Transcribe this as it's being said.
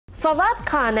Fawad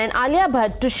Khan and Alia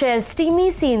Bhatt to share steamy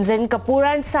scenes in Kapoor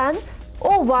and Sons?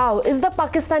 Oh wow, is the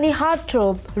Pakistani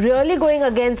heartthrob really going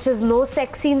against his no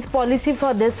sex scenes policy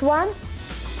for this one?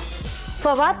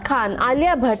 Fawad Khan,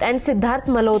 Alia Bhatt and Siddharth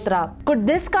Malhotra. Could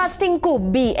this casting coup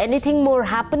be anything more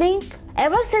happening?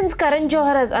 Ever since Karan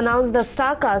Johar has announced the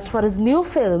star cast for his new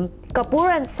film, Kapoor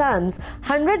and Sons,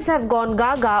 hundreds have gone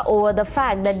gaga over the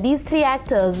fact that these three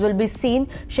actors will be seen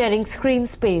sharing screen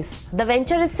space. The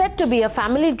venture is said to be a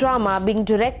family drama being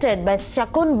directed by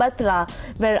Shakun Batra,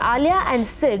 where Alia and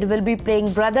Sid will be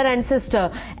playing brother and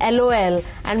sister, LOL,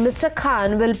 and Mr.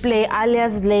 Khan will play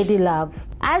Alia's lady love.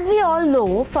 As we all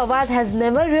know, Fawad has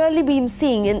never really been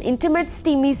seen in intimate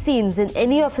steamy scenes in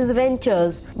any of his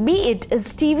ventures, be it his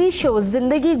TV shows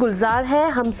Zindagi Gulzar Hai,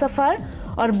 Humsafar,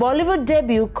 or Bollywood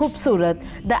debut Khoobsurat.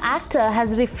 The actor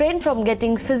has refrained from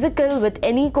getting physical with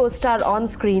any co-star on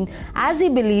screen, as he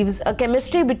believes a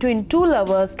chemistry between two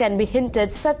lovers can be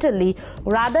hinted subtly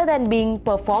rather than being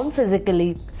performed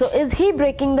physically. So is he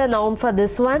breaking the norm for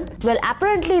this one? Well,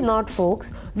 apparently not,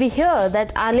 folks. We hear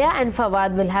that Alia and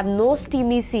Fawad will have no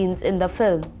steamy scenes in the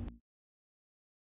film.